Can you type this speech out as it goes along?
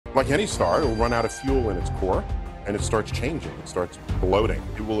Like any star, it will run out of fuel in its core and it starts changing, it starts bloating.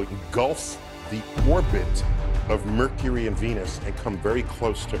 It will engulf the orbit of Mercury and Venus and come very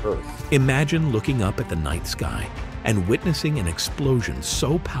close to Earth. Imagine looking up at the night sky and witnessing an explosion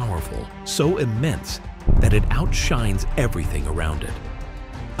so powerful, so immense, that it outshines everything around it.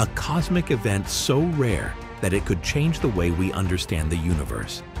 A cosmic event so rare that it could change the way we understand the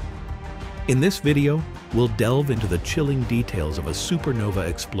universe. In this video, we'll delve into the chilling details of a supernova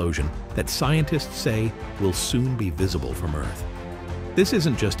explosion that scientists say will soon be visible from Earth. This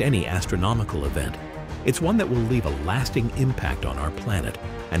isn't just any astronomical event. It's one that will leave a lasting impact on our planet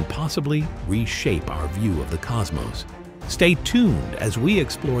and possibly reshape our view of the cosmos. Stay tuned as we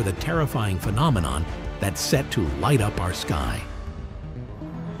explore the terrifying phenomenon that's set to light up our sky.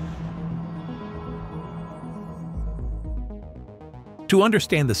 To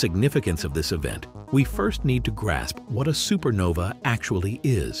understand the significance of this event, we first need to grasp what a supernova actually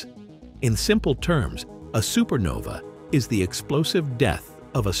is. In simple terms, a supernova is the explosive death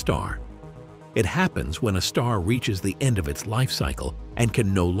of a star. It happens when a star reaches the end of its life cycle and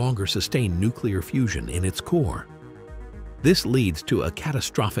can no longer sustain nuclear fusion in its core. This leads to a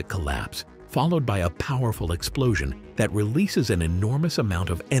catastrophic collapse, followed by a powerful explosion that releases an enormous amount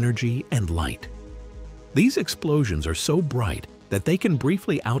of energy and light. These explosions are so bright that they can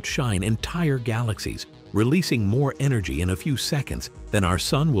briefly outshine entire galaxies, releasing more energy in a few seconds than our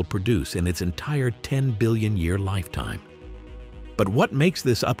Sun will produce in its entire 10 billion-year lifetime. But what makes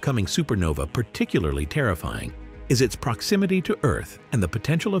this upcoming supernova particularly terrifying is its proximity to Earth and the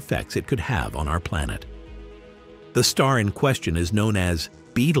potential effects it could have on our planet. The star in question is known as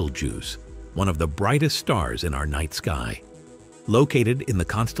Betelgeuse, one of the brightest stars in our night sky. Located in the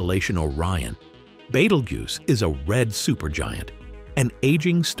constellation Orion, Betelgeuse is a red supergiant, an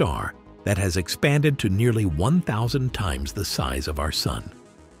aging star that has expanded to nearly 1,000 times the size of our Sun.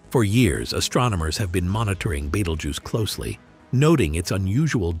 For years, astronomers have been monitoring Betelgeuse closely, noting its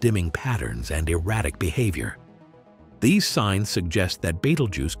unusual dimming patterns and erratic behavior. These signs suggest that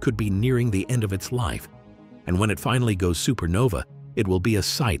Betelgeuse could be nearing the end of its life, and when it finally goes supernova, it will be a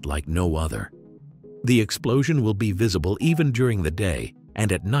sight like no other. The explosion will be visible even during the day,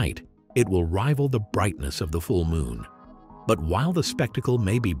 and at night, it will rival the brightness of the full moon. But while the spectacle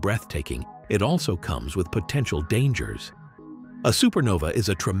may be breathtaking, it also comes with potential dangers. A supernova is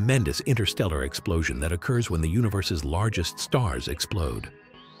a tremendous interstellar explosion that occurs when the universe's largest stars explode.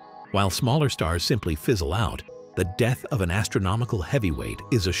 While smaller stars simply fizzle out, the death of an astronomical heavyweight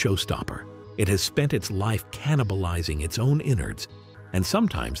is a showstopper. It has spent its life cannibalizing its own innards, and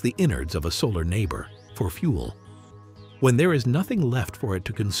sometimes the innards of a solar neighbor, for fuel. When there is nothing left for it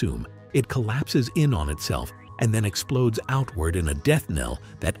to consume, it collapses in on itself and then explodes outward in a death knell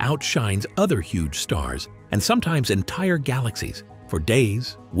that outshines other huge stars and sometimes entire galaxies for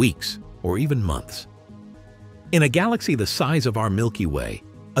days, weeks, or even months. In a galaxy the size of our Milky Way,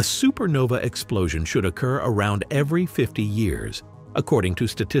 a supernova explosion should occur around every 50 years, according to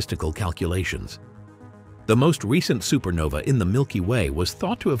statistical calculations. The most recent supernova in the Milky Way was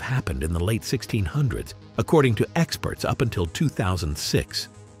thought to have happened in the late 1600s, according to experts up until 2006.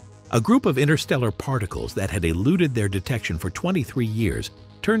 A group of interstellar particles that had eluded their detection for 23 years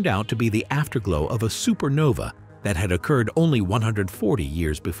turned out to be the afterglow of a supernova that had occurred only 140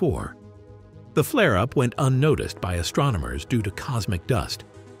 years before. The flare-up went unnoticed by astronomers due to cosmic dust,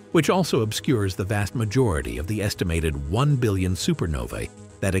 which also obscures the vast majority of the estimated 1 billion supernovae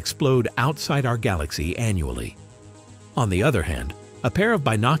that explode outside our galaxy annually. On the other hand, a pair of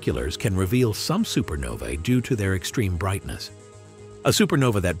binoculars can reveal some supernovae due to their extreme brightness. A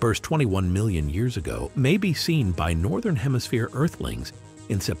supernova that burst 21 million years ago may be seen by Northern Hemisphere Earthlings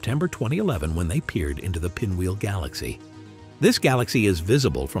in September 2011 when they peered into the Pinwheel Galaxy. This galaxy is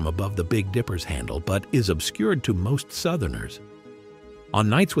visible from above the Big Dipper's handle but is obscured to most Southerners. On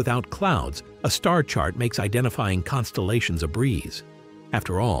nights without clouds, a star chart makes identifying constellations a breeze.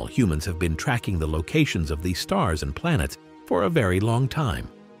 After all, humans have been tracking the locations of these stars and planets for a very long time.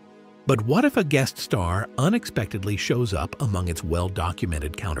 But what if a guest star unexpectedly shows up among its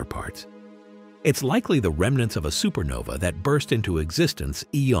well-documented counterparts? It's likely the remnants of a supernova that burst into existence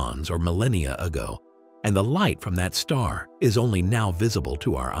eons or millennia ago, and the light from that star is only now visible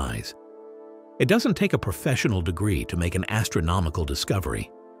to our eyes. It doesn't take a professional degree to make an astronomical discovery.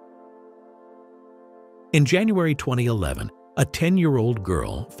 In January 2011, a 10-year-old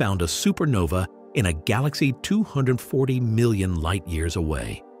girl found a supernova in a galaxy 240 million light-years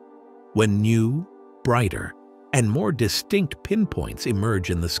away. When new, brighter, and more distinct pinpoints emerge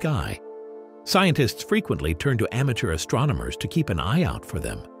in the sky, scientists frequently turn to amateur astronomers to keep an eye out for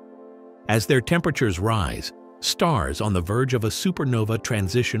them. As their temperatures rise, stars on the verge of a supernova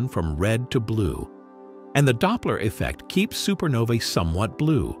transition from red to blue, and the Doppler effect keeps supernovae somewhat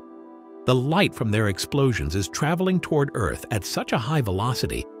blue. The light from their explosions is traveling toward Earth at such a high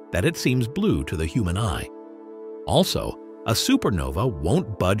velocity that it seems blue to the human eye. Also, a supernova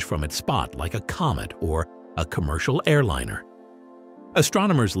won't budge from its spot like a comet or a commercial airliner.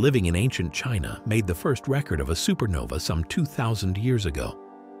 Astronomers living in ancient China made the first record of a supernova some 2,000 years ago.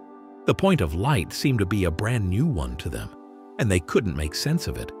 The point of light seemed to be a brand new one to them, and they couldn't make sense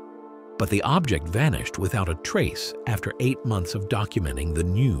of it. But the object vanished without a trace after 8 months of documenting the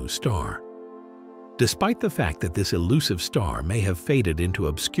new star. Despite the fact that this elusive star may have faded into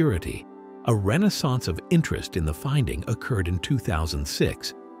obscurity, a renaissance of interest in the finding occurred in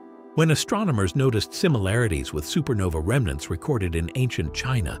 2006, when astronomers noticed similarities with supernova remnants recorded in ancient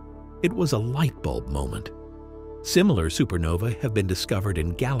China. It was a light bulb moment. Similar supernovae have been discovered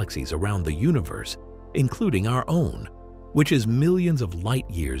in galaxies around the universe, including our own, which is millions of light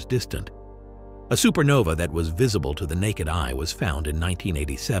years distant. A supernova that was visible to the naked eye was found in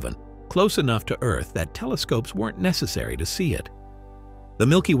 1987, close enough to Earth that telescopes weren't necessary to see it. The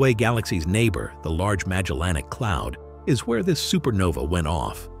Milky Way galaxy's neighbor, the Large Magellanic Cloud, is where this supernova went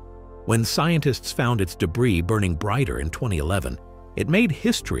off. When scientists found its debris burning brighter in 2011, it made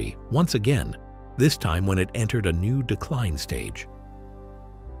history once again, this time when it entered a new decline stage.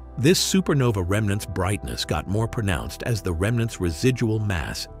 This supernova remnant's brightness got more pronounced as the remnant's residual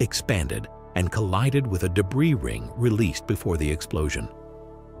mass expanded and collided with a debris ring released before the explosion.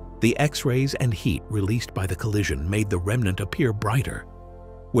 The X-rays and heat released by the collision made the remnant appear brighter.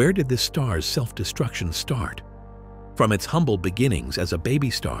 Where did this star's self-destruction start? From its humble beginnings as a baby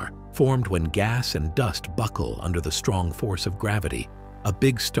star, formed when gas and dust buckle under the strong force of gravity, a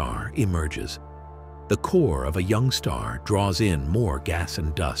big star emerges. The core of a young star draws in more gas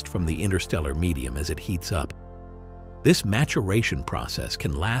and dust from the interstellar medium as it heats up. This maturation process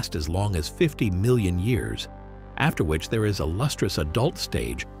can last as long as 50 million years, after which there is a lustrous adult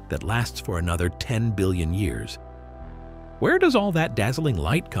stage that lasts for another 10 billion years. Where does all that dazzling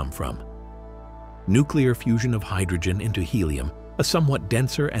light come from? Nuclear fusion of hydrogen into helium, a somewhat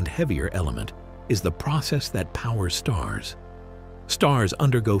denser and heavier element, is the process that powers stars. Stars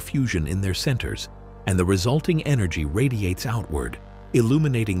undergo fusion in their centers, and the resulting energy radiates outward,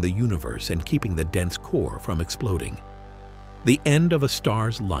 illuminating the universe and keeping the dense core from exploding. The end of a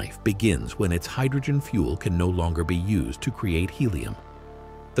star's life begins when its hydrogen fuel can no longer be used to create helium.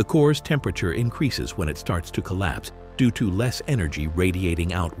 The core's temperature increases when it starts to collapse due to less energy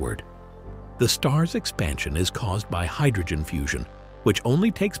radiating outward. The star's expansion is caused by hydrogen fusion, which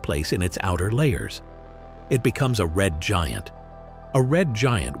only takes place in its outer layers. It becomes a red giant. A red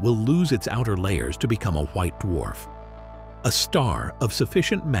giant will lose its outer layers to become a white dwarf. A star of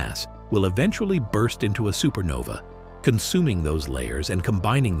sufficient mass will eventually burst into a supernova, consuming those layers and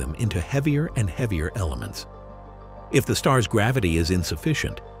combining them into heavier and heavier elements. If the star's gravity is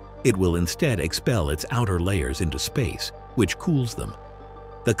insufficient, it will instead expel its outer layers into space, which cools them.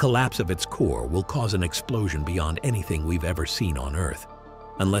 The collapse of its core will cause an explosion beyond anything we've ever seen on Earth,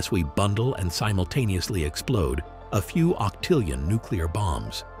 unless we bundle and simultaneously explode a few octillion nuclear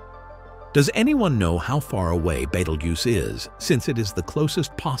bombs. Does anyone know how far away Betelgeuse is, since it is the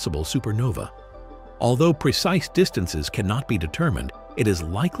closest possible supernova? Although precise distances cannot be determined, it is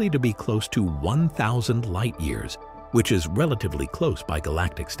likely to be close to 1,000 light-years, which is relatively close by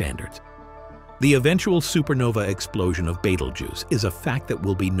galactic standards. The eventual supernova explosion of Betelgeuse is a fact that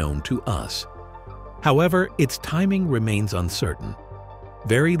will be known to us. However, its timing remains uncertain.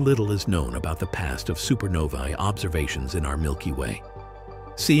 Very little is known about the past of supernovae observations in our Milky Way.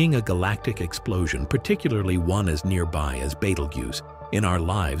 Seeing a galactic explosion, particularly one as nearby as Betelgeuse, in our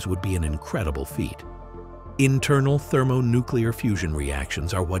lives would be an incredible feat. Internal thermonuclear fusion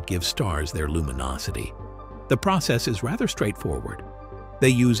reactions are what give stars their luminosity. The process is rather straightforward. They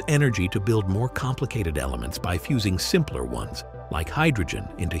use energy to build more complicated elements by fusing simpler ones, like hydrogen,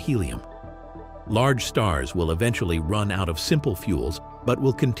 into helium. Large stars will eventually run out of simple fuels, but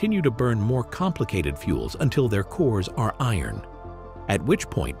will continue to burn more complicated fuels until their cores are iron, at which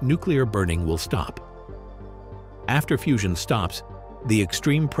point nuclear burning will stop. After fusion stops, the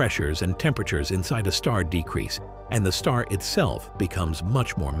extreme pressures and temperatures inside a star decrease, and the star itself becomes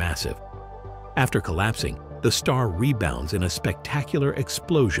much more massive. After collapsing, the star rebounds in a spectacular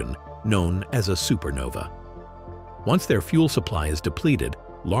explosion known as a supernova. Once their fuel supply is depleted,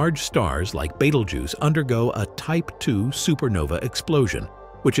 large stars like Betelgeuse undergo a Type II supernova explosion,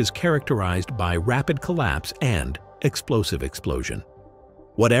 which is characterized by rapid collapse and explosive explosion.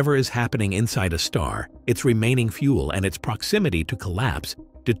 Whatever is happening inside a star, its remaining fuel and its proximity to collapse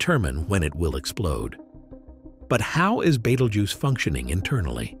determine when it will explode. But how is Betelgeuse functioning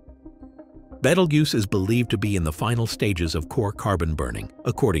internally? Betelgeuse is believed to be in the final stages of core carbon burning,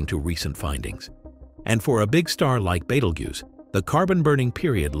 according to recent findings. And for a big star like Betelgeuse, the carbon burning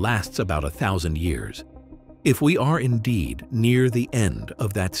period lasts about 1,000 years. If we are indeed near the end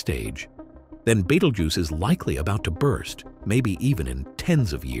of that stage, then Betelgeuse is likely about to burst, maybe even in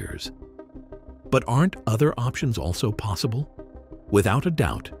tens of years. But aren't other options also possible? Without a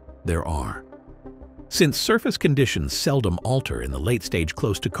doubt, there are. Since surface conditions seldom alter in the late stage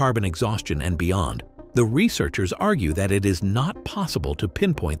close to carbon exhaustion and beyond, the researchers argue that it is not possible to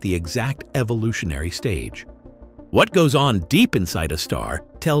pinpoint the exact evolutionary stage. What goes on deep inside a star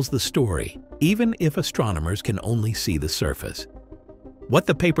tells the story, even if astronomers can only see the surface. What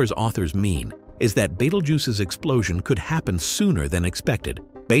the paper's authors mean is that Betelgeuse's explosion could happen sooner than expected,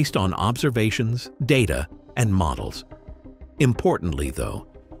 based on observations, data, and models. Importantly, though,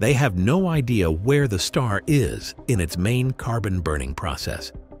 they have no idea where the star is in its main carbon burning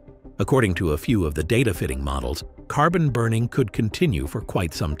process. According to a few of the data-fitting models, carbon burning could continue for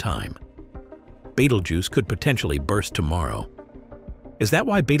quite some time. Betelgeuse could potentially burst tomorrow. Is that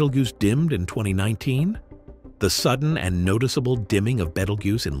why Betelgeuse dimmed in 2019? The sudden and noticeable dimming of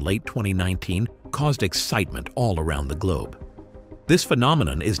Betelgeuse in late 2019 caused excitement all around the globe. This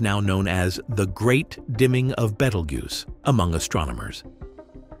phenomenon is now known as the Great Dimming of Betelgeuse among astronomers.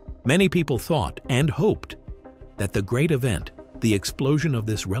 Many people thought and hoped that the great event, the explosion of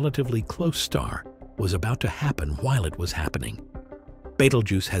this relatively close star, was about to happen while it was happening.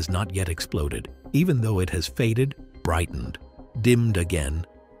 Betelgeuse has not yet exploded, even though it has faded, brightened, dimmed again,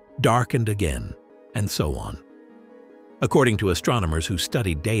 darkened again, and so on. According to astronomers who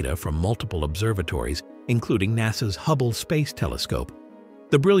studied data from multiple observatories, including NASA's Hubble Space Telescope,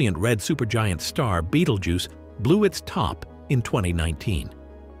 the brilliant red supergiant star Betelgeuse blew its top in 2019.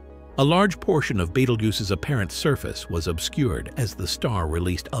 A large portion of Betelgeuse's apparent surface was obscured as the star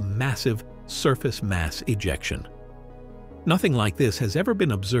released a massive surface mass ejection. Nothing like this has ever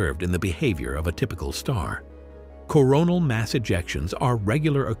been observed in the behavior of a typical star. Coronal mass ejections are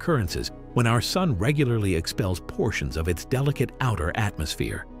regular occurrences when our Sun regularly expels portions of its delicate outer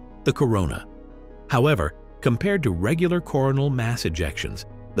atmosphere, the corona. However, compared to regular coronal mass ejections,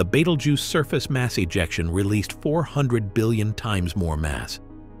 the Betelgeuse surface mass ejection released 400 billion times more mass.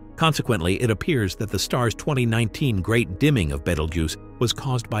 Consequently, it appears that the star's 2019 great dimming of Betelgeuse was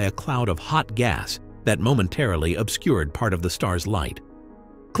caused by a cloud of hot gas that momentarily obscured part of the star's light.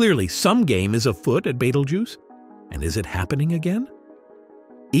 Clearly, some game is afoot at Betelgeuse. And is it happening again?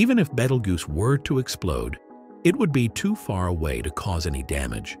 Even if Betelgeuse were to explode, it would be too far away to cause any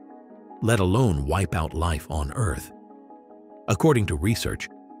damage, let alone wipe out life on Earth. According to research,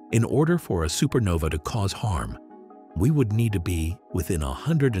 in order for a supernova to cause harm, we would need to be within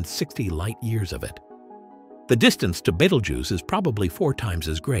 160 light-years of it. The distance to Betelgeuse is probably 4 times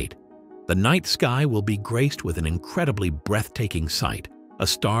as great. The night sky will be graced with an incredibly breathtaking sight, a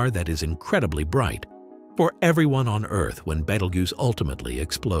star that is incredibly bright, for everyone on Earth when Betelgeuse ultimately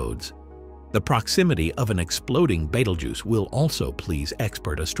explodes. The proximity of an exploding Betelgeuse will also please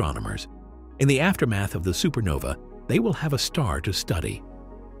expert astronomers. In the aftermath of the supernova, they will have a star to study.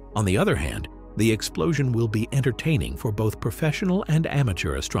 On the other hand, the explosion will be entertaining for both professional and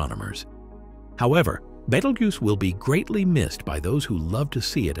amateur astronomers. However, Betelgeuse will be greatly missed by those who love to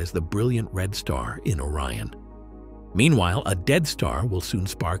see it as the brilliant red star in Orion. Meanwhile, a dead star will soon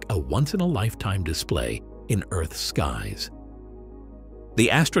spark a once-in-a-lifetime display in Earth's skies. The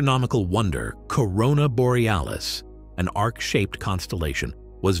astronomical wonder Corona Borealis, an arc-shaped constellation,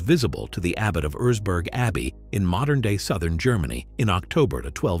 was visible to the abbot of Erzberg Abbey in modern-day southern Germany in October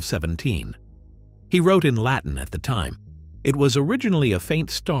 1217. He wrote in Latin at the time, "It was originally a faint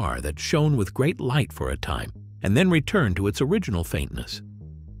star that shone with great light for a time, and then returned to its original faintness.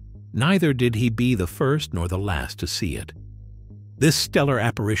 Neither did he be the first nor the last to see it. This stellar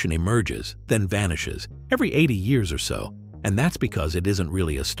apparition emerges, then vanishes, every 80 years or so, and that's because it isn't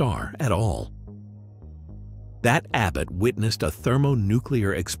really a star at all." That abbot witnessed a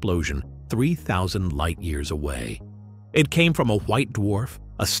thermonuclear explosion 3,000 light-years away. It came from a white dwarf,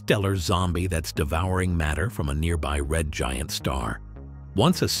 a stellar zombie that's devouring matter from a nearby red giant star.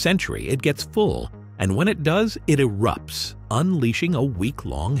 Once a century, it gets full, and when it does, it erupts, unleashing a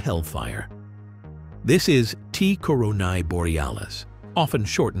week-long hellfire. This is T. Coronae Borealis, often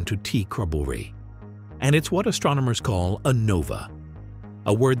shortened to T. Corburi, and it's what astronomers call a nova,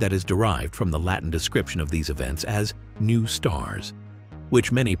 a word that is derived from the Latin description of these events as new stars,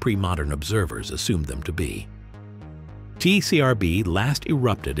 which many pre-modern observers assumed them to be. TCRB last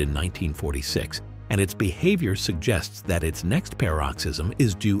erupted in 1946, and its behavior suggests that its next paroxysm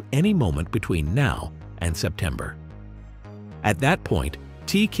is due any moment between now and September. At that point,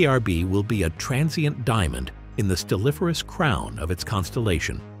 TKRB will be a transient diamond in the stelliferous crown of its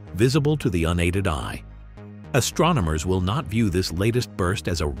constellation, visible to the unaided eye. Astronomers will not view this latest burst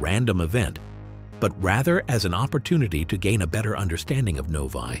as a random event, but rather as an opportunity to gain a better understanding of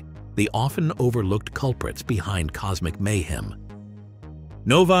novae, the often overlooked culprits behind cosmic mayhem.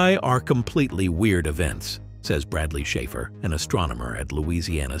 Novae are completely weird events, says Bradley Schaefer, an astronomer at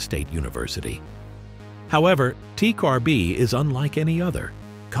Louisiana State University. However, TKRB is unlike any other.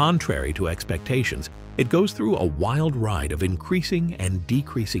 Contrary to expectations, it goes through a wild ride of increasing and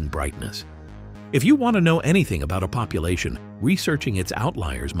decreasing brightness. If you want to know anything about a population, researching its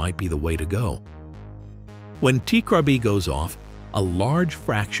outliers might be the way to go. When TKRB goes off, a large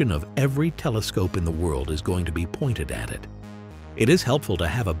fraction of every telescope in the world is going to be pointed at it. It is helpful to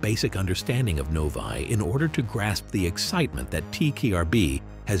have a basic understanding of novae in order to grasp the excitement that TKRB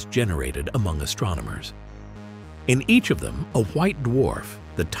has generated among astronomers. In each of them, a white dwarf,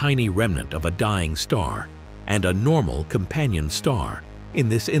 the tiny remnant of a dying star, and a normal companion star, in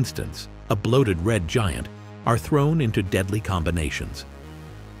this instance, a bloated red giant, are thrown into deadly combinations.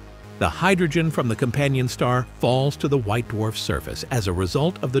 The hydrogen from the companion star falls to the white dwarf's surface as a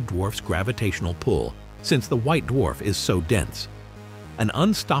result of the dwarf's gravitational pull, since the white dwarf is so dense. An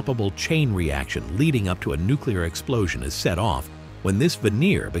unstoppable chain reaction leading up to a nuclear explosion is set off when this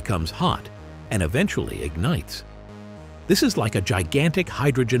veneer becomes hot and eventually ignites. This is like a gigantic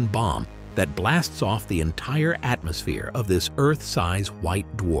hydrogen bomb that blasts off the entire atmosphere of this Earth-size white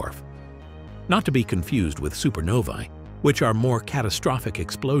dwarf. Not to be confused with supernovae, which are more catastrophic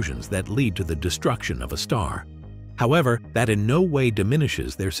explosions that lead to the destruction of a star. However, that in no way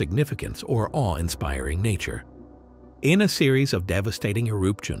diminishes their significance or awe-inspiring nature. In a series of devastating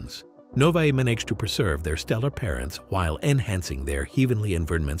eruptions, novae manage to preserve their stellar parents while enhancing their heavenly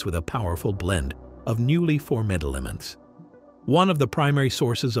environments with a powerful blend of newly formed elements. One of the primary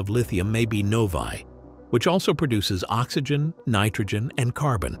sources of lithium may be novae, which also produces oxygen, nitrogen, and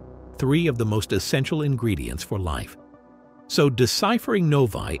carbon, three of the most essential ingredients for life. So deciphering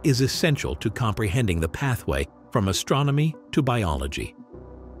novae is essential to comprehending the pathway from astronomy to biology.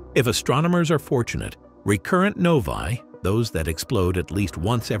 If astronomers are fortunate, recurrent novae, those that explode at least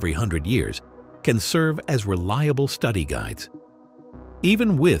once every 100 years, can serve as reliable study guides.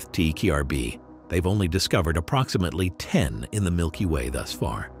 Even with TKRB, they've only discovered approximately 10 in the Milky Way thus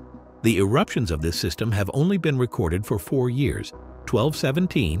far. The eruptions of this system have only been recorded for 4 years,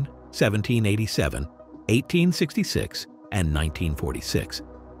 1217, 1787, 1866, and 1946.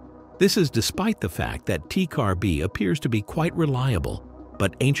 This is despite the fact that TKRB appears to be quite reliable,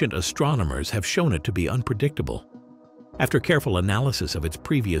 but ancient astronomers have shown it to be unpredictable. After careful analysis of its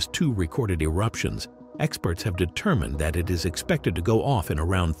previous 2 recorded eruptions, experts have determined that it is expected to go off in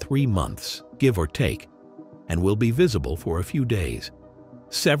around 3 months, give or take, and will be visible for a few days.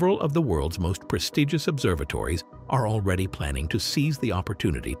 Several of the world's most prestigious observatories are already planning to seize the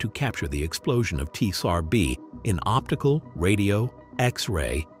opportunity to capture the explosion of TKRB in optical, radio,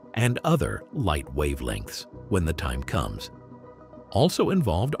 X-ray, and other light wavelengths when the time comes. Also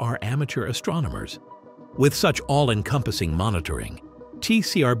involved are amateur astronomers. With such all-encompassing monitoring,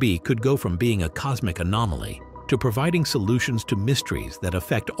 TKRB could go from being a cosmic anomaly to providing solutions to mysteries that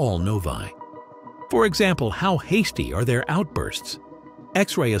affect all novae. For example, how hasty are their outbursts?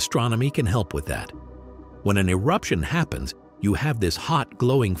 X-ray astronomy can help with that. When an eruption happens, you have this hot,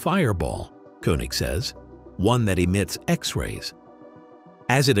 glowing fireball, Koenig says, one that emits X-rays.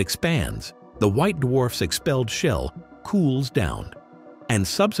 As it expands, the white dwarf's expelled shell cools down and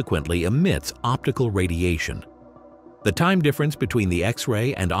subsequently emits optical radiation. The time difference between the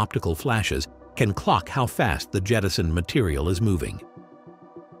X-ray and optical flashes can clock how fast the jettisoned material is moving.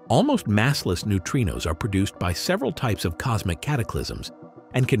 Almost massless neutrinos are produced by several types of cosmic cataclysms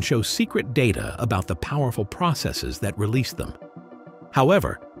and can show secret data about the powerful processes that release them.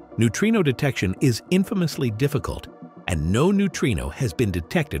 However, neutrino detection is infamously difficult, and no neutrino has been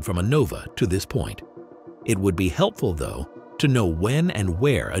detected from a nova to this point. It would be helpful, though, to know when and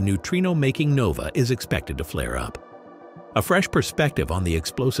where a neutrino-making nova is expected to flare up. A fresh perspective on the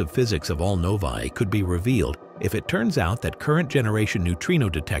explosive physics of all novae could be revealed if it turns out that current-generation neutrino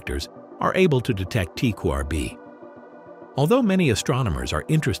detectors are able to detect TKRB. Although many astronomers are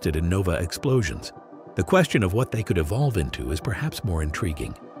interested in nova explosions, the question of what they could evolve into is perhaps more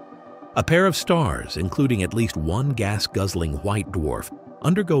intriguing. A pair of stars, including at least one gas-guzzling white dwarf,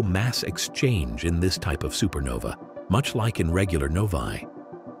 undergo mass exchange in this type of supernova, much like in regular novae.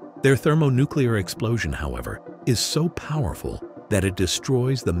 Their thermonuclear explosion, however, is so powerful that it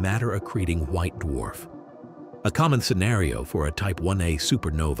destroys the matter-accreting white dwarf. A common scenario for a Type 1a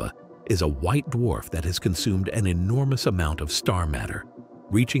supernova is a white dwarf that has consumed an enormous amount of star matter,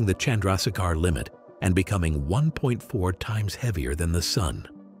 reaching the Chandrasekhar limit and becoming 1.4 times heavier than the Sun.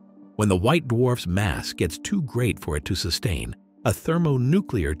 When the white dwarf's mass gets too great for it to sustain, a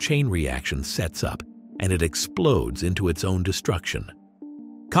thermonuclear chain reaction sets up, and it explodes into its own destruction.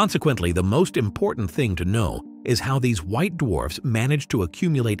 Consequently, the most important thing to know is how these white dwarfs manage to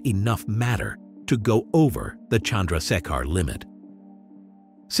accumulate enough matter to go over the Chandrasekhar limit.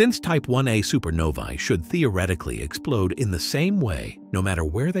 Since Type 1a supernovae should theoretically explode in the same way no matter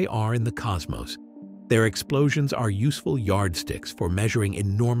where they are in the cosmos, their explosions are useful yardsticks for measuring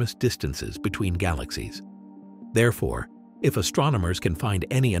enormous distances between galaxies. Therefore, if astronomers can find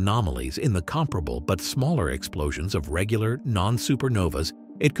any anomalies in the comparable but smaller explosions of regular, non-supernovas,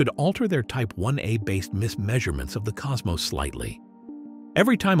 it could alter their Type 1a-based mismeasurements of the cosmos slightly.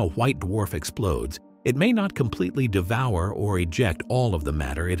 Every time a white dwarf explodes, it may not completely devour or eject all of the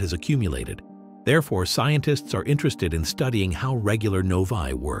matter it has accumulated. Therefore, scientists are interested in studying how regular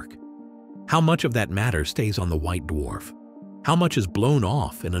novae work. How much of that matter stays on the white dwarf? How much is blown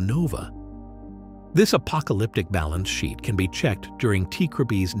off in a nova? This apocalyptic balance sheet can be checked during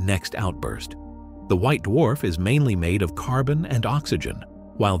T-Krabbe's next outburst. The white dwarf is mainly made of carbon and oxygen,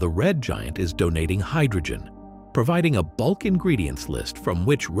 while the red giant is donating hydrogen, providing a bulk ingredients list from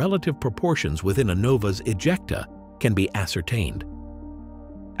which relative proportions within a nova's ejecta can be ascertained.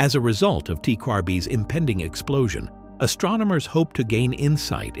 As a result of T-Krabbe's impending explosion, astronomers hope to gain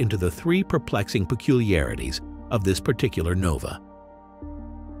insight into the three perplexing peculiarities of this particular nova.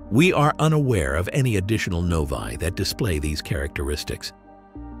 We are unaware of any additional novae that display these characteristics.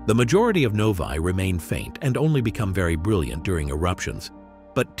 The majority of novae remain faint and only become very brilliant during eruptions,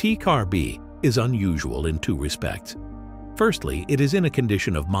 but T-Krabbe is unusual in two respects. Firstly, it is in a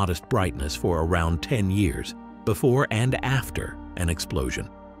condition of modest brightness for around 10 years, before and after an explosion,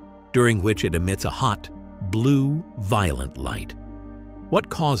 during which it emits a hot, blue, violent light. What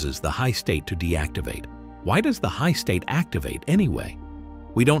causes the high state to deactivate? Why does the high state activate anyway?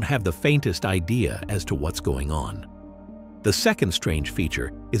 We don't have the faintest idea as to what's going on. The second strange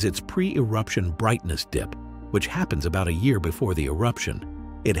feature is its pre-eruption brightness dip, which happens about a year before the eruption.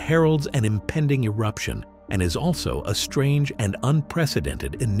 It heralds an impending eruption and is also a strange and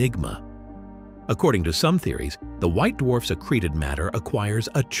unprecedented enigma. According to some theories, the white dwarf's accreted matter acquires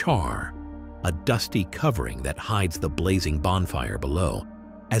a char, a dusty covering that hides the blazing bonfire below,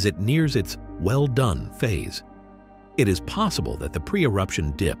 as it nears its well-done phase. It is possible that the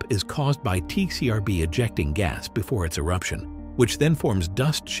pre-eruption dip is caused by T-Krabbe ejecting gas before its eruption, which then forms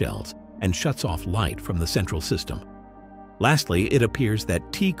dust shells and shuts off light from the central system. Lastly, it appears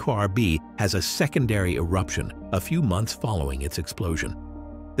that T-Krabbe has a secondary eruption a few months following its explosion.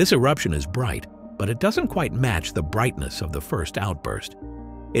 This eruption is bright, but it doesn't quite match the brightness of the first outburst.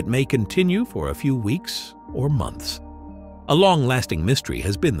 It may continue for a few weeks or months. A long-lasting mystery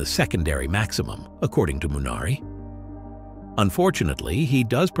has been the secondary maximum, according to Munari. Unfortunately, he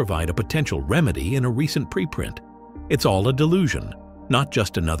does provide a potential remedy in a recent preprint. It's all a delusion, not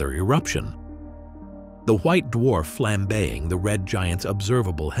just another eruption. The white dwarf flambeing the red giant's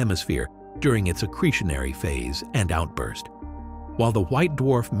observable hemisphere during its accretionary phase and outburst. While the white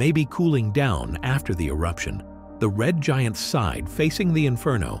dwarf may be cooling down after the eruption, the red giant's side facing the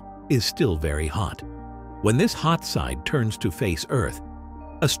inferno is still very hot. When this hot side turns to face Earth,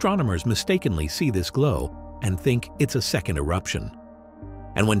 astronomers mistakenly see this glow and think it's a second eruption.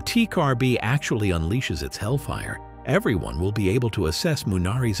 And when T-Krabbe actually unleashes its hellfire, everyone will be able to assess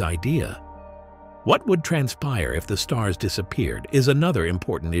Munari's idea. What would transpire if the stars disappeared is another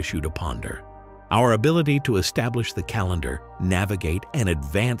important issue to ponder. Our ability to establish the calendar, navigate, and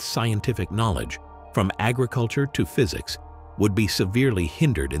advance scientific knowledge, from agriculture to physics, would be severely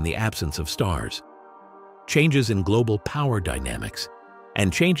hindered in the absence of stars. Changes in global power dynamics,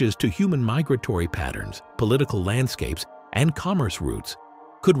 and changes to human migratory patterns, political landscapes, and commerce routes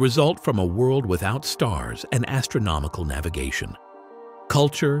could result from a world without stars and astronomical navigation.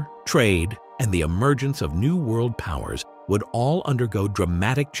 Culture, trade, and the emergence of new world powers would all undergo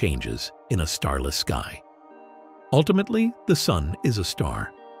dramatic changes in a starless sky. Ultimately, the sun is a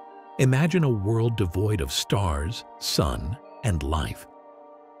star. Imagine a world devoid of stars, sun, and life.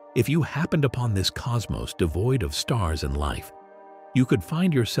 If you happened upon this cosmos devoid of stars and life, you could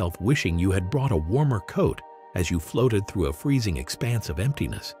find yourself wishing you had brought a warmer coat as you floated through a freezing expanse of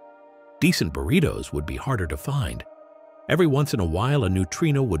emptiness. Decent burritos would be harder to find. Every once in a while, a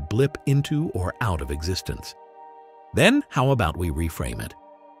neutrino would blip into or out of existence. Then, how about we reframe it?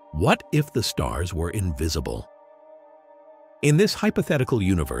 What if the stars were invisible? In this hypothetical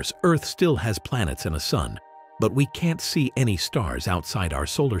universe, Earth still has planets and a sun, but we can't see any stars outside our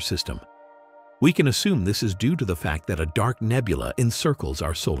solar system. We can assume this is due to the fact that a dark nebula encircles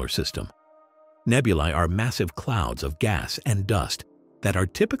our solar system. Nebulae are massive clouds of gas and dust that are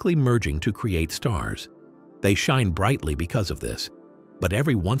typically merging to create stars. They shine brightly because of this, but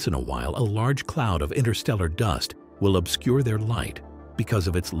every once in a while a large cloud of interstellar dust will obscure their light because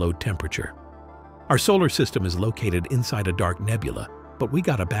of its low temperature. Our solar system is located inside a dark nebula, but we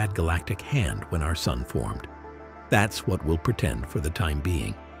got a bad galactic hand when our sun formed. That's what we'll pretend for the time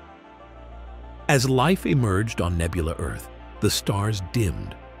being. As life emerged on nebula Earth, the stars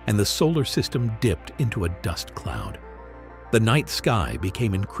dimmed and the solar system dipped into a dust cloud. The night sky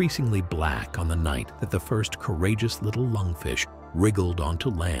became increasingly black on the night that the first courageous little lungfish wriggled onto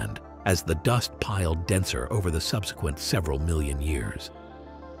land as the dust piled denser over the subsequent several million years.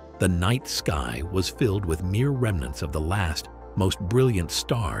 The night sky was filled with mere remnants of the last, most brilliant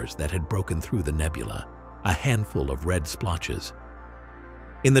stars that had broken through the nebula, a handful of red splotches.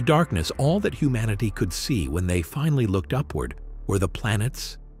 In the darkness, all that humanity could see when they finally looked upward were the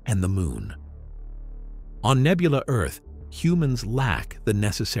planets and the moon. On nebula Earth, humans lack the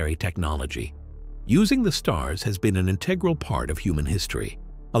necessary technology. Using the stars has been an integral part of human history,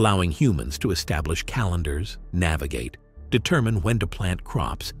 allowing humans to establish calendars, navigate, determine when to plant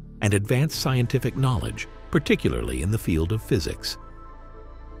crops, and advance scientific knowledge, particularly in the field of physics.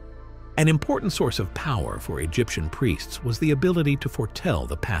 An important source of power for Egyptian priests was the ability to foretell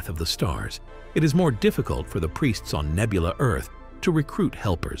the path of the stars. It is more difficult for the priests on nebula Earth to recruit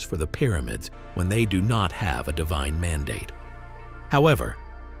helpers for the pyramids when they do not have a divine mandate. However,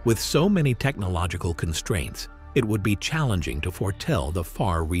 with so many technological constraints, it would be challenging to foretell the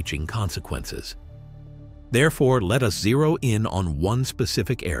far-reaching consequences. Therefore, let us zero in on one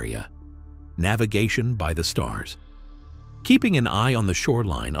specific area: navigation by the stars. Keeping an eye on the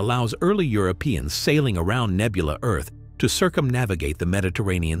shoreline allows early Europeans sailing around nebula Earth to circumnavigate the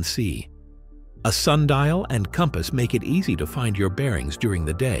Mediterranean Sea. A sundial and compass make it easy to find your bearings during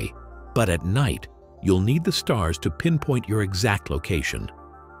the day, but at night, you'll need the stars to pinpoint your exact location.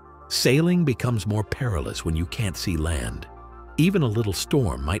 Sailing becomes more perilous when you can't see land. Even a little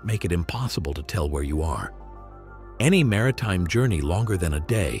storm might make it impossible to tell where you are. Any maritime journey longer than a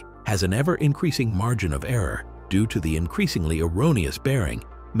day has an ever-increasing margin of error due to the increasingly erroneous bearing,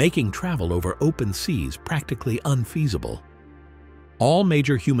 making travel over open seas practically unfeasible. All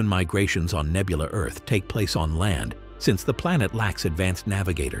major human migrations on nebula Earth take place on land since the planet lacks advanced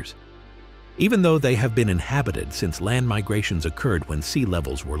navigators. Even though they have been inhabited since land migrations occurred when sea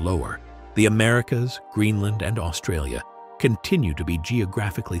levels were lower, the Americas, Greenland, and Australia continue to be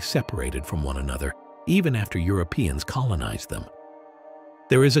geographically separated from one another even after Europeans colonized them.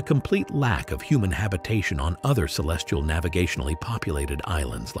 There is a complete lack of human habitation on other celestial navigationally populated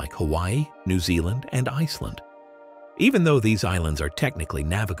islands like Hawaii, New Zealand, and Iceland. Even though these islands are technically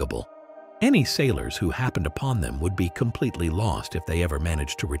navigable, any sailors who happened upon them would be completely lost if they ever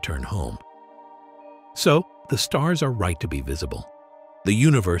managed to return home. So, the stars are right to be visible. The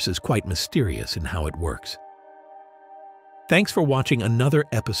universe is quite mysterious in how it works. Thanks for watching another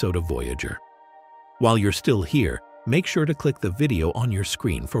episode of Voyager. While you're still here, make sure to click the video on your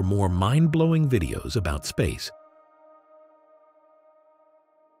screen for more mind-blowing videos about space.